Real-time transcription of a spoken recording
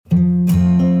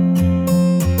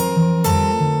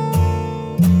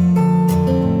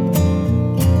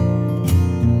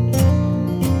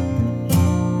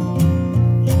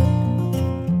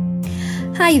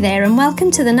Hi there and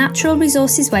welcome to the Natural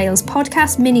Resources Wales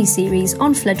podcast mini-series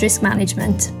on flood risk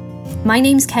management. My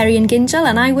name's Kerry-Ann Gingell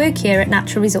and I work here at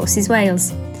Natural Resources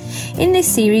Wales. In this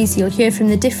series you'll hear from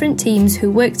the different teams who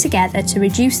work together to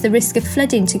reduce the risk of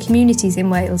flooding to communities in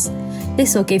Wales.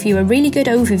 This will give you a really good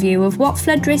overview of what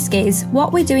flood risk is,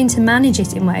 what we're doing to manage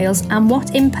it in Wales and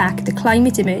what impact the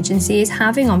climate emergency is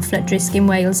having on flood risk in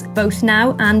Wales, both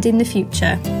now and in the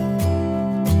future.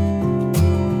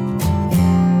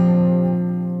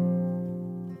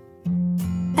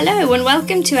 Hello and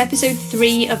welcome to episode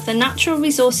 3 of the Natural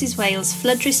Resources Wales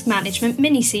Flood Risk Management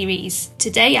mini-series.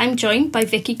 Today I'm joined by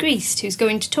Vicky Greist, who's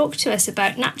going to talk to us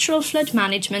about natural flood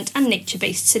management and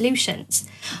nature-based solutions.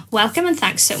 Welcome and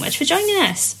thanks so much for joining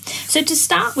us. So to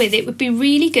start with, it would be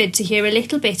really good to hear a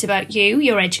little bit about you,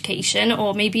 your education,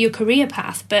 or maybe your career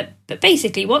path, but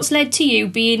basically what's led to you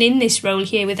being in this role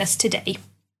here with us today?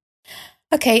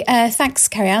 Okay, thanks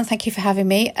Kerry-Ann, thank you for having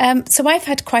me. So I've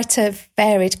had quite a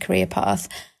varied career path.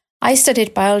 I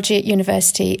studied biology at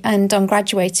university and on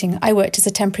graduating I worked as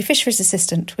a temporary fisheries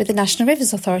assistant with the National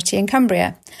Rivers Authority in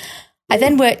Cumbria. I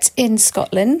then worked in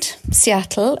Scotland,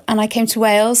 Seattle, and I came to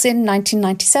Wales in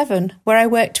 1997 where I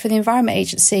worked for the Environment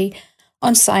Agency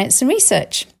on science and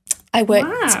research. I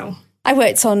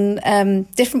worked on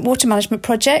different water management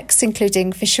projects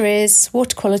including fisheries,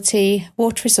 water quality,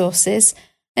 water resources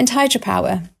and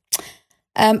hydropower.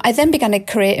 I then began a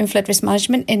career in flood risk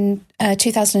management in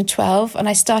 2012 and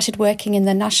I started working in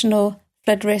the National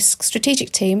Flood Risk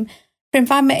Strategic Team for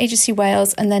Environment Agency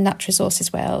Wales and then Natural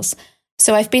Resources Wales.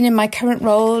 So I've been in my current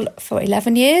role for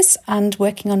 11 years and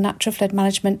working on natural flood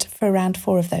management for around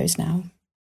 4 of those now.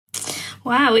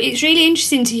 Wow, it's really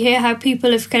interesting to hear how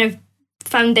people have kind of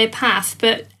found their path,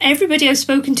 but everybody I've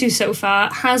spoken to so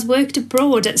far has worked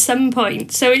abroad at some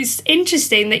point. So it's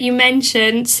interesting that you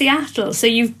mentioned Seattle. So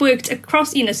you've worked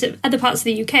across, other parts of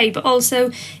the UK, but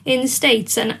also in the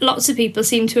States, and lots of people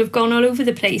seem to have gone all over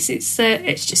the place. It's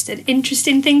just an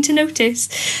interesting thing to notice.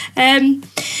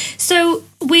 So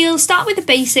we'll start with the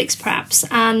basics perhaps,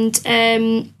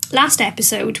 and last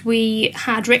episode, we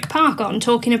had Rick Park on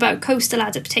talking about coastal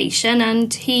adaptation,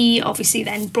 and he obviously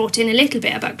then brought in a little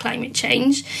bit about climate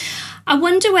change. I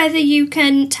wonder whether you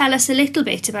can tell us a little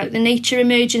bit about the nature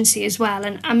emergency as well,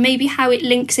 and maybe how it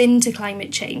links into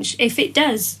climate change, if it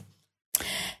does.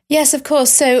 Yes, of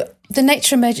course. So the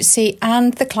nature emergency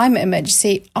and the climate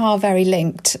emergency are very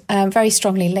linked, very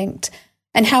strongly linked,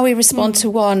 and how we respond to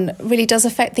one really does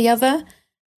affect the other.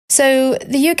 So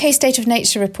the UK State of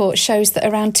Nature report shows that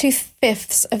around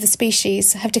 2/5 of the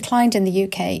species have declined in the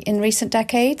UK in recent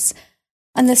decades.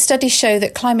 And the studies show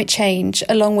that climate change,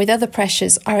 along with other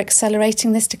pressures, are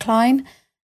accelerating this decline.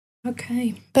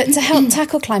 Okay. But to help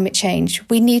tackle climate change,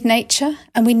 we need nature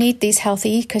and we need these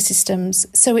healthy ecosystems.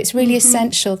 So it's really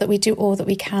essential that we do all that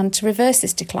we can to reverse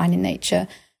this decline in nature,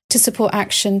 to support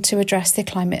action to address the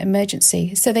climate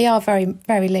emergency. So they are very,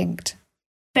 very linked.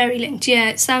 Very linked, yeah,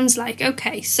 it sounds like.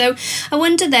 Okay, so I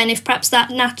wonder then if perhaps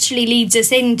that naturally leads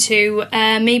us into,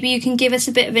 maybe you can give us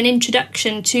a bit of an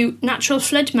introduction to natural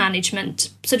flood management,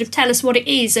 sort of tell us what it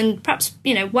is and perhaps,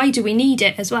 why do we need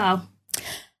it as well?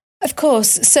 Of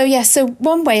course. So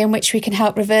one way in which we can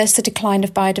help reverse the decline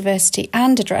of biodiversity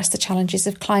and address the challenges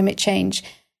of climate change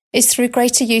is through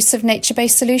greater use of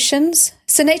nature-based solutions.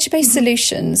 So nature-based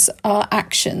solutions are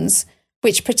actions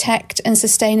which protect and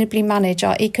sustainably manage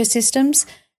our ecosystems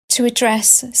to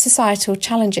address societal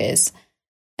challenges.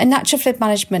 And natural flood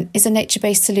management is a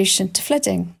nature-based solution to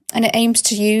flooding, and it aims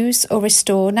to use or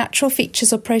restore natural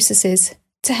features or processes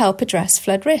to help address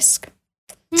flood risk.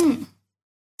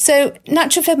 So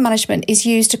natural flood management is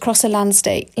used across a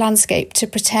landscape to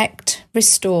protect,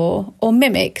 restore or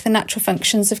mimic the natural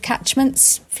functions of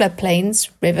catchments, floodplains,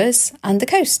 rivers and the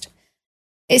coast.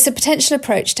 It's a potential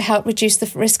approach to help reduce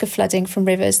the risk of flooding from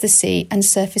rivers, the sea and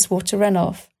surface water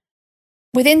runoff.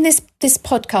 Within this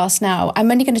podcast now,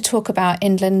 I'm only going to talk about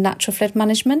inland natural flood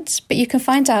management, but you can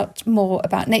find out more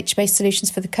about nature-based solutions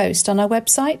for the coast on our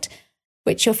website,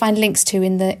 which you'll find links to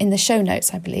in the show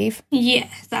notes, I believe. Yeah,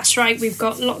 that's right. We've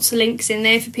got lots of links in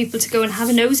there for people to go and have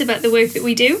a nose about the work that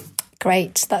we do.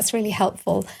 Great, that's really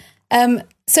helpful.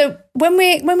 So when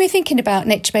we're thinking about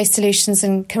nature-based solutions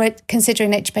and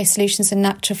considering nature-based solutions and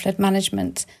natural flood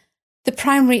management, the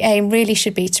primary aim really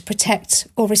should be to protect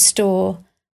or restore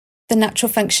the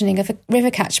natural functioning of a river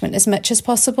catchment as much as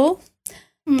possible.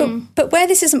 But where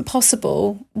this isn't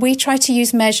possible, we try to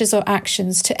use measures or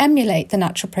actions to emulate the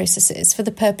natural processes for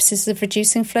the purposes of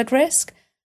reducing flood risk.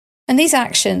 And these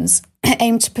actions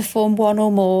aim to perform one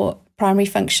or more primary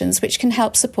functions which can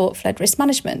help support flood risk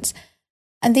management.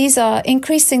 And these are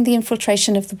increasing the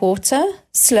infiltration of the water,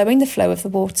 slowing the flow of the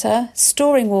water,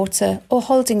 storing water, or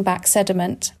holding back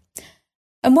sediment.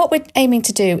 And what we're aiming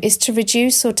to do is to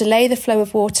reduce or delay the flow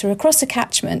of water across a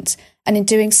catchment, and in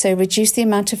doing so, reduce the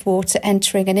amount of water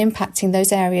entering and impacting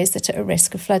those areas that are at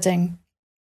risk of flooding.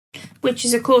 Which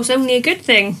is, of course, only a good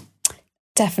thing.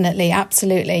 Definitely,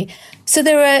 absolutely. So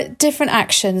there are different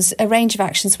actions, a range of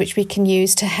actions which we can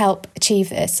use to help achieve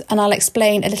this, and I'll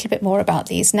explain a little bit more about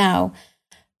these now.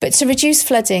 But to reduce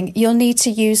flooding, you'll need to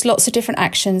use lots of different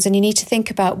actions, and you need to think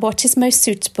about what is most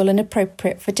suitable and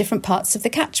appropriate for different parts of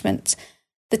the catchment,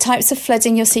 the types of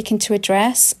flooding you're seeking to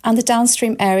address, and the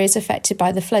downstream areas affected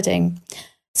by the flooding.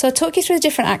 So I'll talk you through the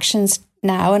different actions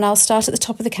now, and I'll start at the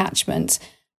top of the catchment,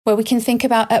 where we can think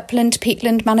about upland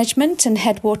peatland management and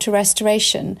headwater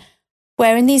restoration,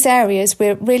 where in these areas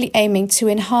we're really aiming to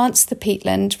enhance the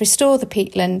peatland, restore the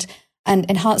peatland, and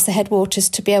enhance the headwaters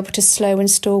to be able to slow and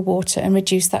store water and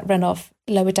reduce that runoff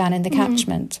lower down in the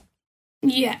catchment.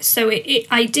 Yeah, so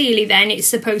it ideally then it's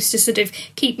supposed to sort of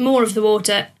keep more of the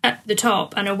water at the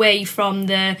top and away from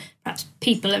the perhaps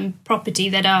people and property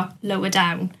that are lower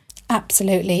down.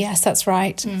 Absolutely, yes, that's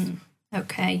right.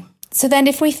 Okay. So then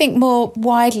if we think more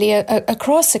widely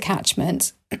across a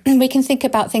catchment, we can think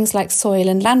about things like soil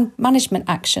and land management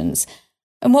actions.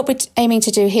 And what we're aiming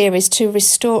to do here is to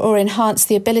restore or enhance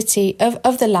the ability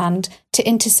of the land to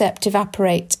intercept,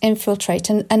 evaporate, infiltrate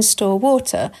and store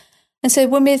water. And so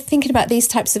when we're thinking about these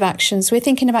types of actions, we're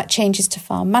thinking about changes to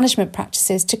farm management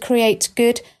practices to create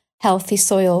good, healthy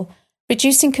soil,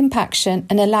 reducing compaction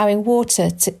and allowing water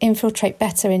to infiltrate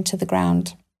better into the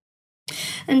ground.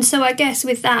 And so I guess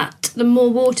with that, the more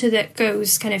water that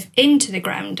goes kind of into the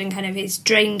ground and kind of is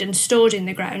drained and stored in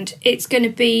the ground, it's going to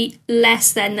be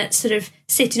less then that's sort of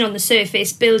sitting on the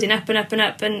surface, building up and up and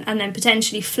up and then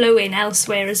potentially flowing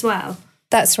elsewhere as well.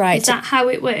 That's right. Is that how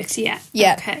it works? Yeah.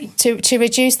 Yeah. Okay. To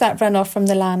reduce that runoff from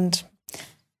the land.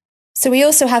 So we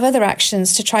also have other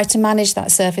actions to try to manage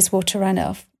that surface water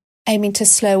runoff, aiming to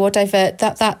slow or divert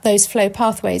those flow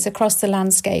pathways across the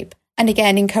landscape. And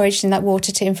again, encouraging that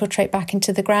water to infiltrate back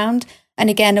into the ground and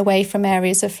again away from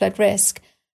areas of flood risk.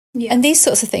 Yeah. And these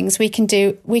sorts of things we can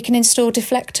do. We can install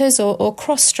deflectors or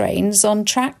cross drains on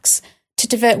tracks to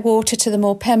divert water to the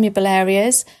more permeable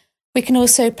areas. We can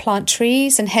also plant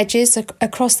trees and hedges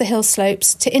across the hill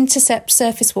slopes to intercept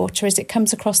surface water as it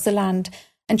comes across the land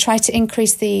and try to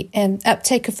increase the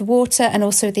uptake of the water and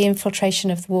also the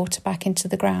infiltration of the water back into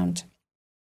the ground.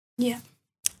 Yeah.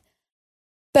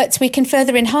 But we can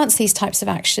further enhance these types of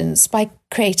actions by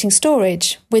creating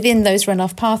storage within those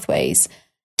runoff pathways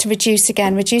to reduce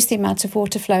the amount of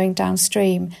water flowing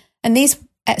downstream. And these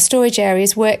storage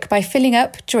areas work by filling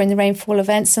up during the rainfall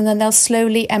events and then they'll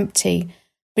slowly empty,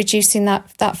 reducing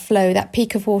that flow, that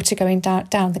peak of water going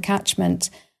down the catchment.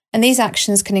 And these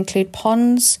actions can include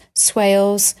ponds,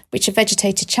 swales, which are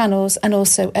vegetated channels, and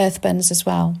also earth bunds as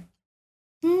well.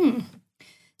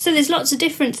 So there's lots of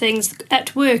different things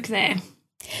at work there.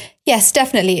 Yes,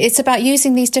 definitely. It's about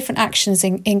using these different actions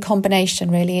in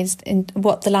combination, really, in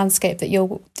what the landscape that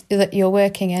you're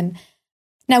working in.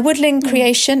 Now, woodland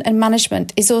creation and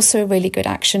management is also a really good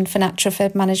action for natural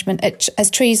flood management, as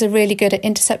trees are really good at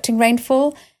intercepting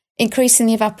rainfall, increasing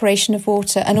the evaporation of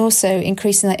water, and also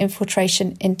increasing that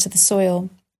infiltration into the soil.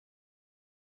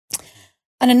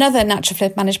 And another natural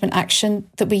flood management action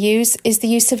that we use is the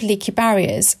use of leaky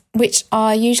barriers, which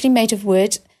are usually made of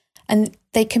wood, and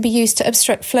they can be used to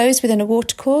obstruct flows within a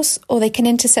watercourse, or they can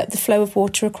intercept the flow of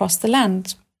water across the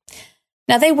land.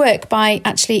 Now, they work by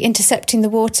actually intercepting the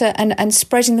water and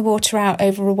spreading the water out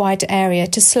over a wider area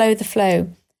to slow the flow.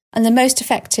 And they're most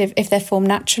effective if they're formed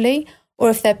naturally or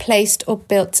if they're placed or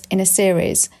built in a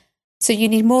series. So you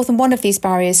need more than one of these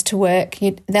barriers to work.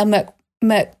 They'll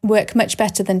work much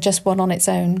better than just one on its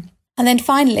own. And then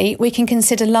finally, we can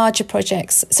consider larger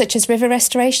projects such as river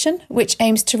restoration, which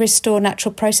aims to restore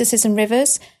natural processes in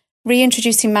rivers,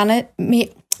 reintroducing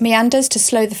meanders to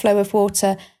slow the flow of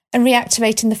water, and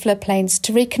reactivating the floodplains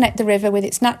to reconnect the river with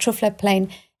its natural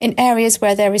floodplain in areas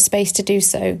where there is space to do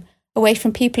so, away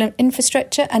from people and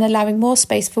infrastructure, and allowing more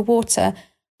space for water,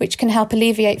 which can help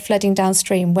alleviate flooding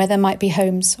downstream where there might be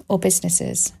homes or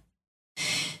businesses.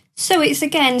 So it's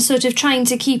again sort of trying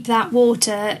to keep that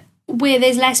water where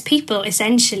there's less people,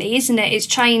 essentially, isn't it? It's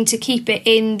trying to keep it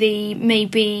in the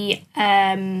maybe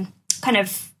kind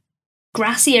of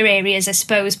grassier areas, I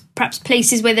suppose, perhaps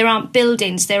places where there aren't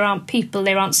buildings, there aren't people,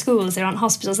 there aren't schools, there aren't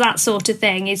hospitals, that sort of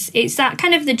thing. It's that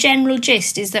kind of the general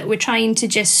gist, is that we're trying to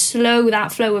just slow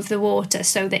that flow of the water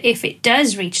so that if it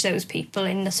does reach those people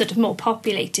in the sort of more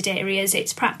populated areas,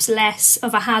 it's perhaps less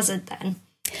of a hazard then.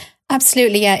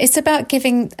 Absolutely, yeah. It's about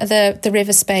giving the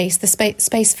river space,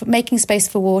 space for making space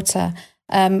for water,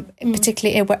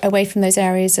 particularly away from those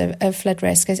areas of flood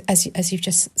risk, as you've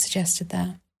just suggested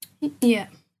there. Yeah.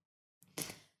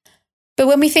 But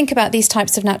when we think about these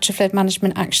types of natural flood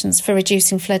management actions for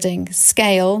reducing flooding,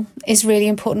 scale is really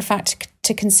important factor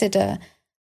to consider.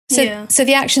 So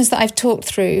the actions that I've talked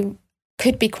through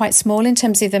could be quite small in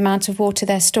terms of the amount of water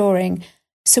they're storing.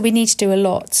 So we need to do a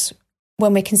lot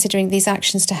when we're considering these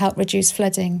actions to help reduce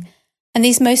flooding. And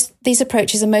these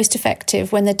approaches are most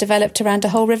effective when they're developed around a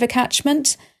whole river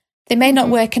catchment. They may not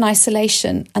work in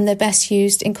isolation, and they're best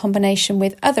used in combination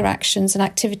with other actions and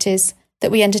activities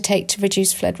that we undertake to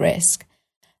reduce flood risk.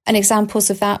 And examples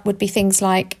of that would be things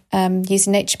like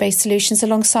using nature-based solutions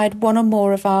alongside one or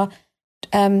more of our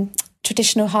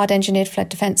traditional hard-engineered flood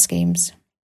defence schemes.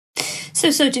 So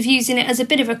sort of using it as a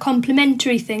bit of a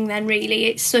complementary thing then, really.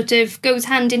 It sort of goes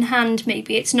hand in hand,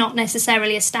 maybe. It's not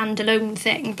necessarily a standalone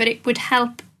thing, but it would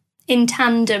help in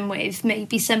tandem with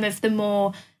maybe some of the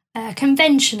more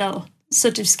conventional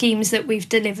sort of schemes that we've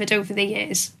delivered over the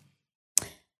years.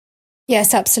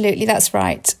 Yes, absolutely, that's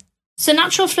right. So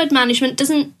natural flood management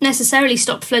doesn't necessarily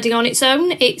stop flooding on its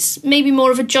own. It's maybe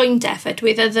more of a joint effort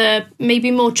with other,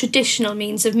 maybe more traditional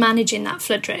means of managing that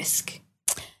flood risk.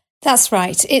 That's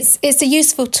right. It's a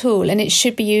useful tool, and it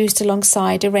should be used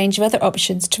alongside a range of other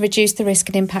options to reduce the risk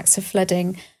and impacts of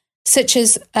flooding, such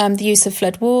as the use of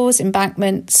flood walls,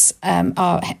 embankments,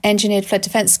 our engineered flood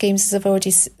defence schemes, as I've already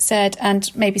said,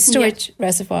 and maybe storage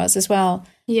reservoirs as well.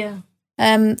 Yeah.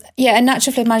 And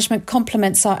natural flood management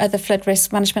complements our other flood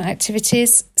risk management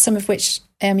activities, some of which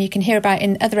you can hear about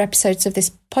in other episodes of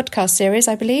this podcast series,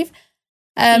 I believe.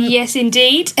 Yes,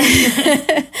 indeed.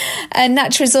 And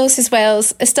Natural Resources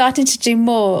Wales are starting to do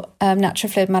more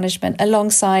natural flood management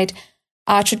alongside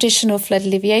our traditional flood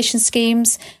alleviation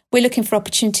schemes. We're looking for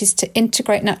opportunities to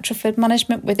integrate natural flood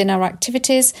management within our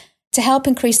activities to help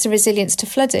increase the resilience to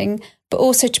flooding, but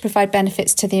also to provide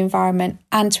benefits to the environment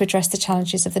and to address the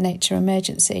challenges of the nature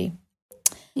emergency.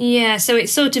 Yeah, so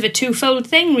it's sort of a twofold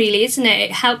thing, really, isn't it?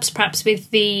 It helps perhaps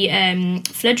with the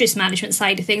flood risk management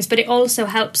side of things, but it also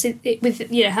helps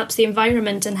helps the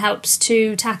environment and helps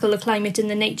to tackle the climate and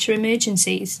the nature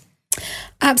emergencies.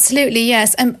 Absolutely,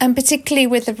 yes, and particularly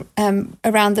with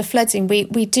around the flooding,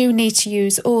 we do need to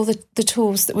use all the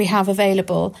tools that we have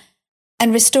available,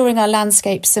 and restoring our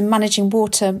landscapes and managing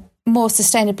water more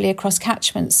sustainably across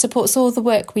catchments supports all the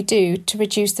work we do to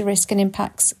reduce the risk and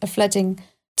impacts of flooding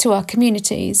to our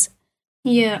communities.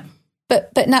 Yeah.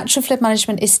 But natural flood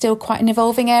management is still quite an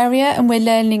evolving area, and we're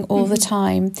learning all the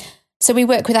time. So we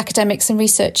work with academics and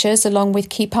researchers along with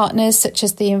key partners such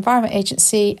as the Environment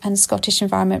Agency and Scottish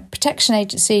Environment Protection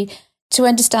Agency to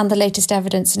understand the latest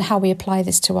evidence and how we apply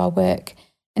this to our work.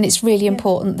 And it's really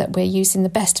important that we're using the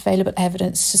best available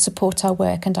evidence to support our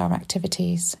work and our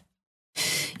activities.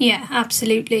 Yeah,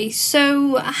 absolutely.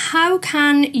 So how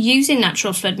can using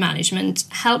natural flood management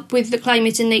help with the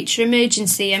climate and nature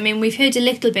emergency? I mean, we've heard a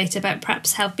little bit about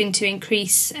perhaps helping to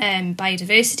increase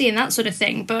biodiversity and that sort of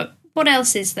thing, but what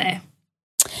else is there?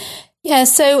 Yeah,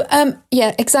 so,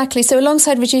 exactly. So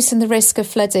alongside reducing the risk of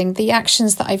flooding, the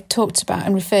actions that I've talked about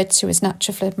and referred to as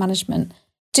natural flood management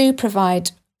do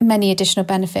provide many additional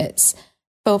benefits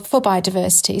for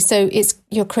biodiversity. So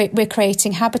we're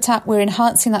creating habitat, we're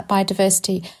enhancing that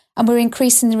biodiversity, and we're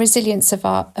increasing the resilience of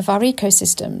our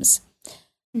ecosystems.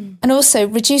 And also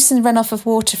reducing the runoff of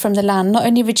water from the land not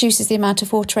only reduces the amount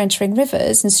of water entering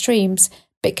rivers and streams,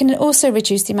 but can also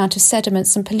reduce the amount of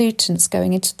sediments and pollutants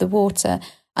going into the water.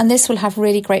 And this will have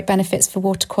really great benefits for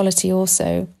water quality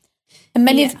also. And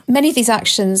many of these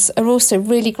actions are also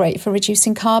really great for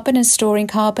reducing carbon and storing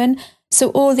carbon. So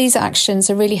all these actions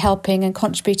are really helping and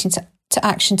contributing to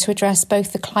action to address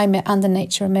both the climate and the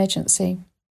nature emergency.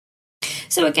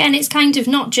 So again, it's kind of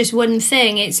not just one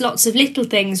thing, it's lots of little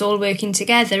things all working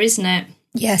together, isn't it?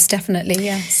 Yes, definitely,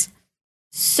 yes.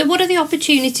 So what are the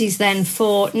opportunities then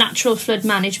for natural flood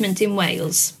management in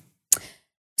Wales?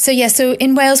 So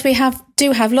in Wales we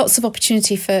do have lots of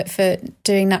opportunity for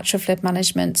doing natural flood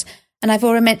management. And I've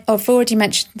already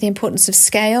mentioned the importance of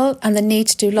scale and the need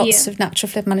to do lots of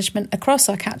natural flood management across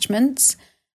our catchments.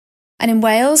 And in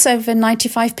Wales, over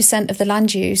 95% of the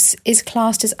land use is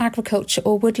classed as agriculture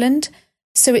or woodland.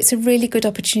 So it's a really good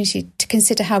opportunity to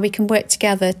consider how we can work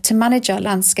together to manage our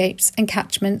landscapes and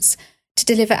catchments, to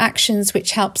deliver actions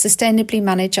which help sustainably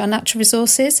manage our natural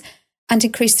resources and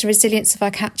increase the resilience of our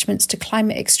catchments to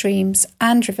climate extremes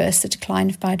and reverse the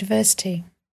decline of biodiversity.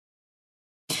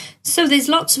 So there's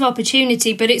lots of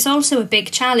opportunity, but it's also a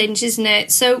big challenge, isn't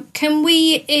it? So can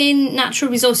we in Natural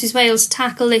Resources Wales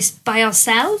tackle this by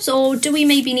ourselves, or do we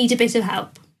maybe need a bit of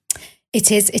help?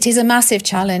 It is a massive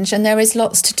challenge, and there is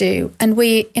lots to do. And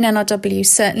we in NRW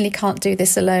certainly can't do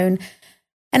this alone.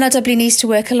 NRW needs to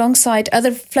work alongside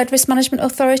other flood risk management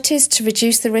authorities to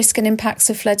reduce the risk and impacts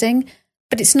of flooding.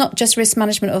 But it's not just risk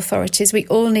management authorities. We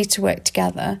all need to work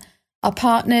together. Our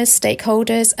partners,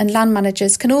 stakeholders and land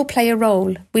managers can all play a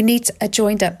role. We need a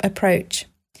joined up approach.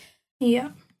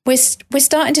 Yeah. We're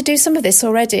starting to do some of this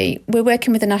already. We're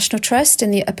working with the National Trust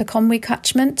in the Upper Conwy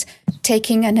catchment,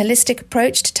 taking an holistic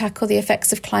approach to tackle the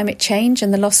effects of climate change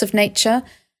and the loss of nature.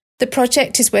 The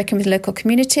project is working with local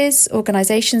communities,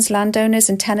 organisations, landowners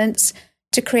and tenants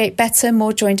to create better,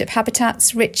 more joined-up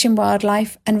habitats, rich in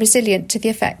wildlife and resilient to the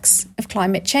effects of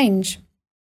climate change.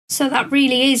 So that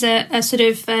really is a sort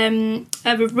of a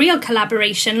real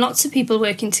collaboration, lots of people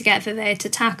working together there to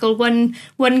tackle one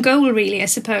goal, really, I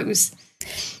suppose.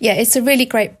 Yeah, it's a really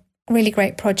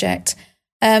great project.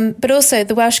 But also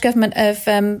the Welsh Government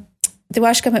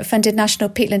funded National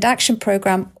Peatland Action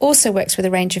Programme also works with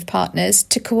a range of partners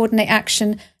to coordinate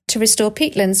action to restore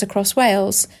peatlands across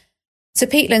Wales. So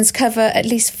peatlands cover at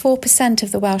least 4%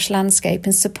 of the Welsh landscape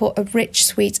and support a rich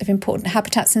suite of important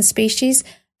habitats and species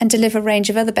and deliver a range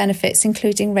of other benefits,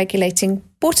 including regulating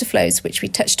water flows, which we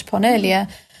touched upon earlier.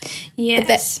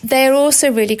 Yes. But they're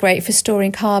also really great for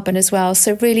storing carbon as well,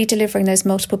 so really delivering those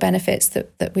multiple benefits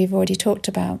that we've already talked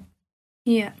about.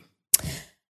 Yeah.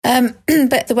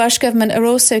 But the Welsh Government are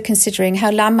also considering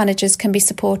how land managers can be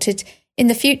supported in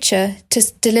the future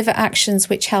to deliver actions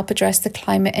which help address the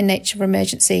climate and nature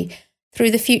emergency through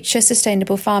the Future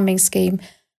Sustainable Farming Scheme.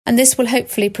 And this will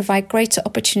hopefully provide greater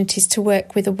opportunities to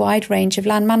work with a wide range of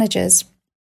land managers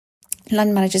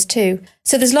too.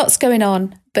 So there's lots going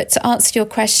on, but to answer your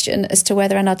question as to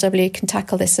whether NRW can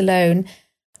tackle this alone,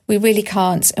 we really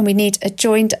can't, and we need a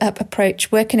joined up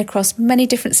approach working across many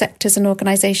different sectors and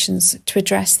organisations to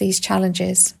address these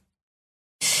challenges.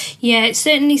 Yeah, it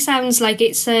certainly sounds like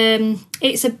it's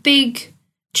a big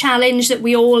challenge that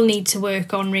we all need to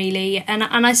work on, really. And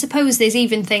I suppose there's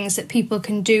even things that people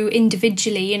can do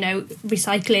individually, you know,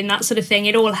 recycling, that sort of thing.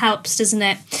 It all helps, doesn't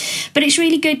it? But it's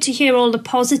really good to hear all the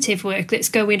positive work that's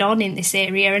going on in this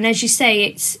area. And as you say,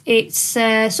 it's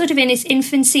sort of in its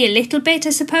infancy a little bit, I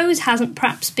suppose, hasn't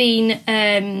perhaps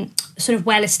been sort of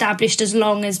well established as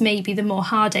long as maybe the more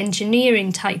hard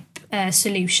engineering type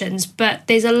solutions, but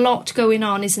there's a lot going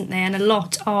on, isn't there, and a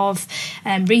lot of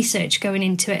research going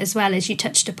into it as well, as you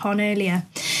touched upon earlier.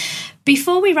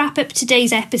 Before we wrap up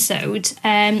today's episode,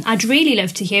 I'd really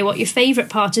love to hear what your favourite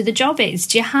part of the job is.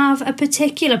 Do you have a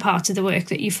particular part of the work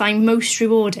that you find most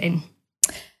rewarding?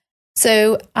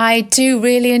 So I do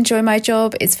really enjoy my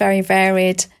job. It's very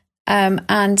varied.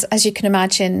 And as you can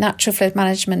imagine, natural flood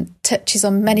management touches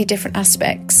on many different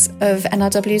aspects of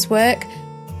NRW's work.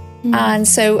 And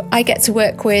so I get to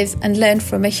work with and learn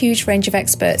from a huge range of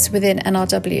experts within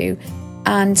NRW,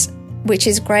 and which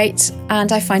is great.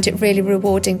 And I find it really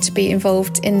rewarding to be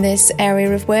involved in this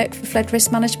area of work for flood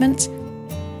risk management.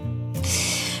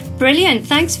 Brilliant.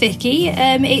 Thanks, Vicky.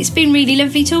 It's been really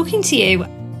lovely talking to you.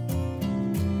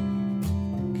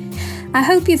 I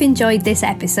hope you've enjoyed this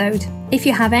episode. If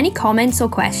you have any comments or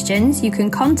questions, you can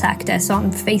contact us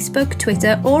on Facebook,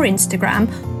 Twitter or Instagram,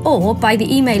 or by the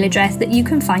email address that you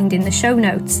can find in the show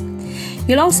notes.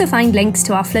 You'll also find links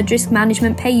to our flood risk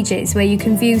management pages where you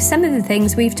can view some of the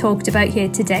things we've talked about here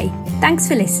today. Thanks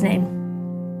for listening.